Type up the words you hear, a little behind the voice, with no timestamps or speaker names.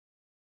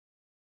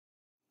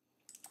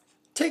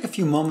Take a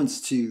few moments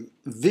to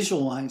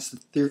visualize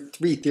the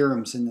three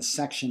theorems in this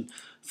section.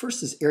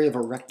 First is area of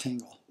a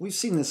rectangle. We've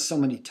seen this so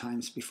many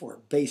times before,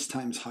 base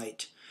times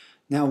height.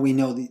 Now we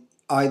know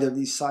either of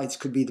these sides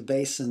could be the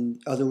base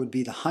and the other would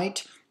be the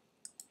height.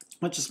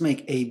 Let's just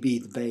make AB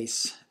the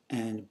base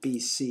and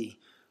BC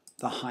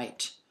the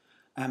height.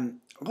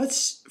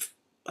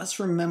 Let's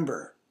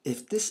remember,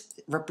 if this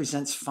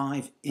represents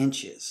 5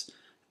 inches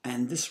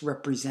and this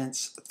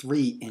represents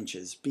 3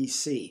 inches,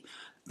 BC,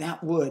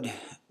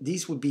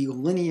 these would be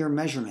linear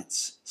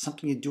measurements,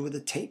 something to do with a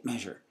tape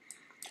measure.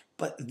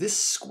 But this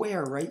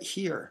square right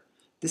here,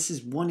 this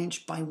is 1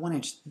 inch by 1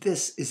 inch.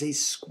 This is a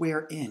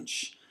square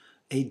inch,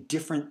 a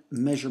different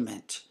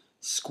measurement,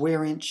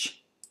 square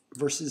inch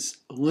versus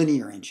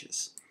linear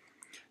inches.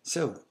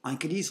 So I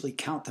could easily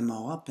count them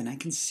all up and I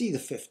can see the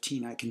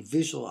 15. I can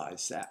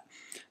visualize that.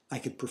 I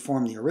could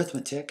perform the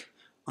arithmetic.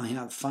 I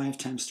have 5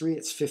 times 3,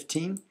 it's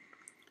 15.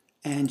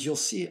 And you'll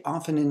see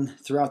often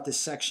throughout this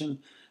section,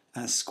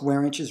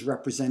 square inches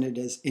represented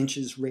as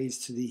inches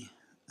raised to the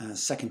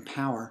second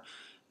power,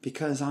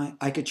 because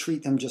I could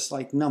treat them just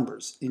like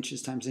numbers.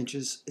 Inches times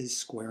inches is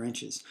square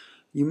inches.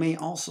 You may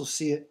also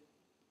see it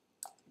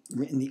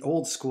written the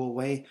old school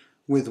way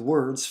with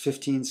words,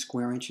 15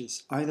 square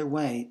inches. Either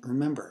way,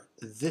 remember,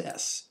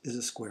 this is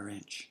a square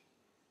inch.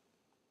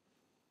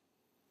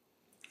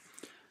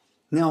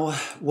 Now,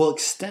 we'll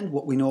extend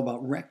what we know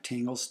about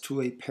rectangles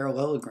to a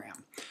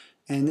parallelogram.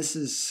 And this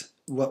is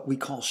what we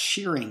call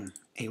shearing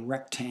a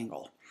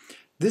rectangle.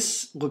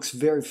 This looks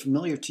very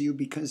familiar to you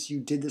because you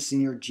did this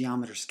in your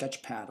Geometry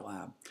Sketchpad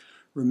lab.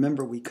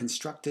 Remember, we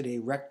constructed a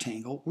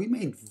rectangle. We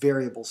made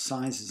variable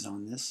sizes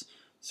on this,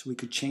 so we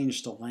could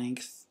change the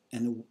length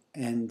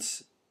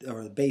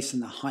or the base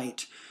and the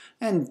height,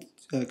 and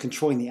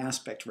controlling the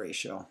aspect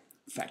ratio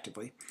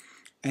effectively.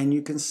 And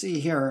you can see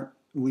here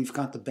we've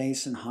got the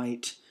base and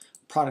height,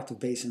 product of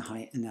base and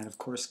height, and that of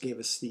course gave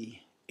us the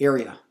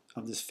area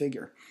of this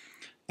figure.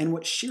 And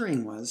what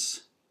shearing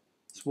was,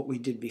 is what we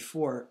did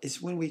before,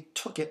 is when we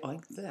took it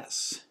like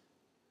this.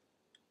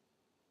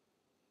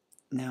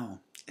 Now,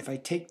 if I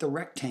take the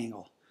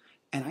rectangle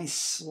and I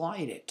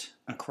slide it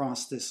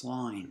across this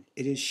line,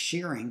 it is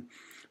shearing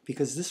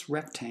because this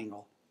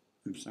rectangle,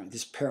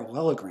 this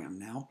parallelogram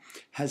now,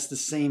 has the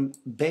same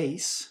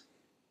base,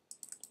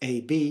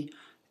 AB,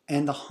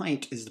 and the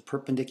height is the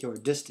perpendicular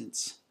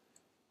distance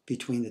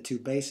between the two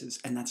bases,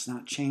 and that's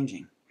not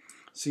changing.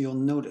 So you'll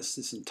notice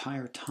this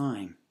entire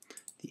time,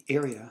 the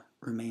area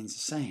remains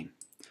the same.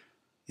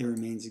 It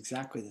remains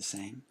exactly the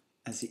same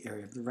as the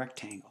area of the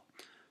rectangle.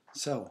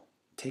 So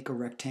take a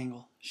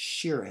rectangle,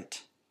 shear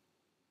it,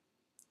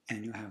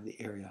 and you have the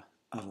area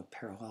of a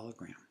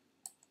parallelogram.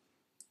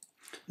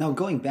 Now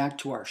going back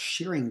to our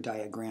shearing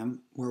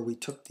diagram where we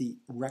took the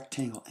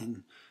rectangle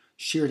and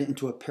sheared it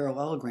into a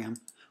parallelogram,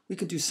 we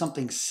could do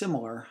something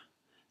similar,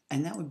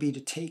 and that would be to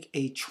take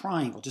a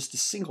triangle, just a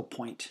single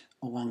point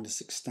along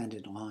this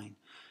extended line.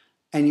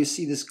 And you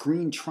see this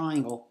green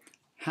triangle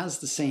has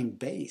the same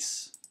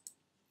base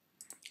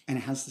and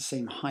it has the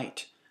same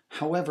height.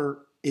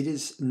 However, it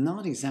is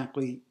not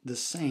exactly the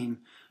same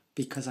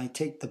because I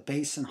take the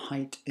base and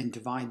height and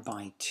divide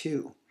by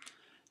 2.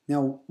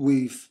 Now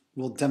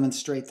we'll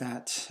demonstrate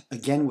that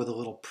again with a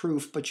little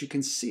proof, but you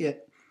can see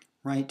it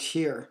right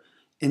here.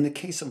 In the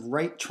case of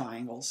right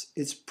triangles,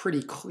 it's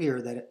pretty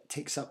clear that it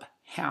takes up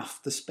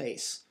half the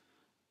space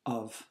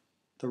of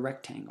the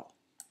rectangle.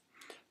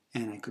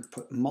 And I could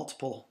put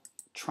multiple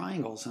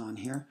triangles on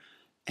here,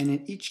 and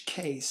in each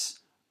case,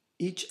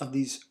 each of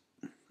these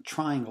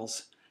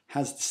triangles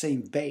has the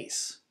same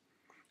base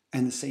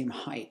and the same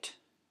height.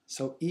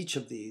 So each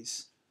of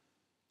these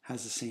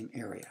has the same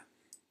area.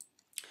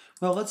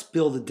 Well, let's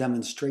build a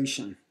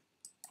demonstration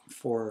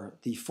for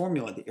the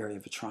formula of the area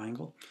of a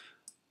triangle,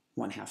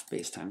 1/2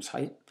 base times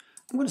height.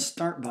 I'm going to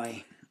start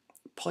by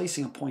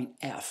placing a point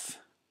F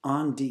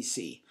on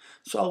DC.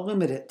 So I'll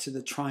limit it to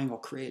the triangle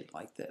created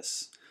like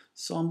this.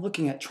 So I'm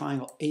looking at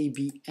triangle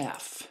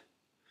ABF,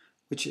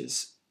 which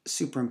is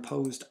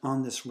superimposed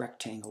on this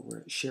rectangle where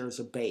it shares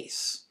a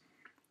base.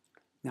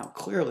 Now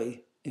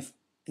clearly,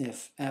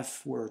 if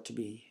F were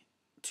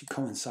to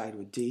coincide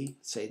with D,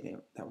 say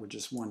that were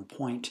just one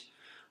point,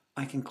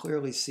 I can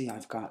clearly see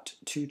I've got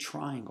 2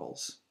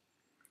 triangles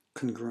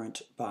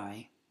congruent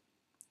by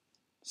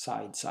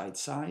side, side,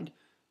 side,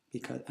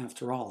 because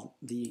after all,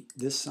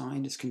 this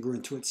side is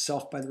congruent to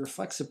itself by the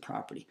reflexive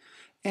property.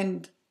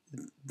 And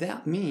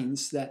that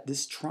means that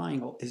this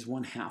triangle is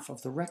 1/2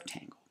 of the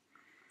rectangle.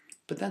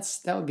 But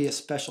that would be a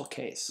special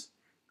case.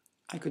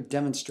 I could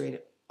demonstrate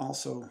it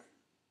also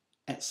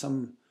at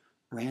some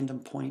random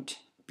point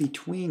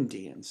between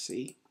D and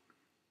C.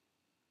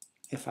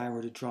 If I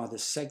were to draw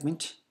this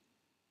segment,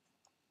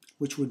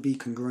 which would be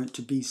congruent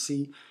to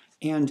BC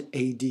and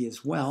AD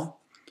as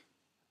well,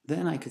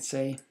 then I could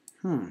say,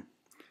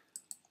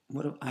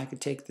 what if I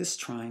could take this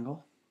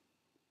triangle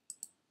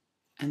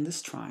and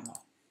this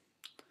triangle?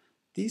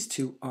 These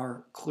two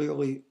are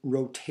clearly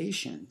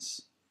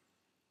rotations.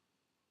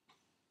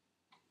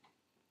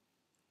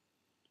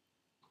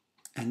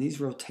 And these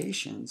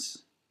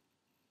rotations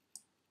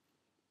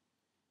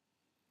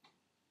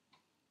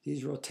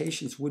these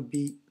rotations would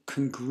be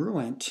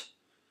congruent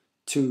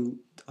to,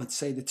 let's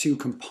say, the two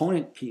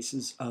component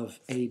pieces of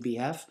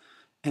ABF,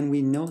 and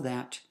we know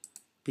that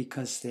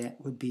because that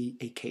would be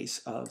a case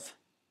of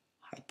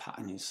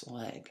hypotenuse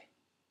leg.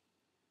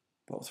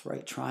 Both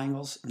right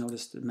triangles,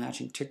 notice the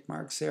matching tick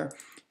marks there,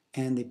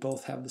 and they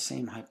both have the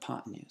same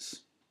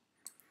hypotenuse.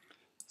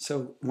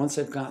 So once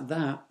I've got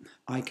that,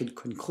 I could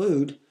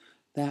conclude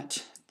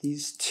that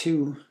these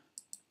two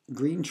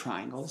green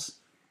triangles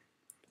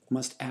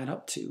must add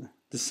up to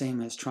the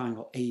same as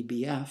triangle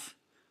ABF.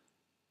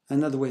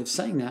 Another way of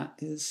saying that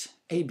is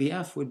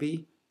ABF would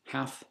be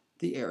half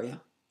the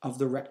area of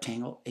the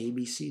rectangle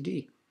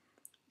ABCD.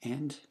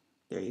 And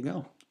there you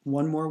go.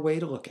 One more way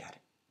to look at it.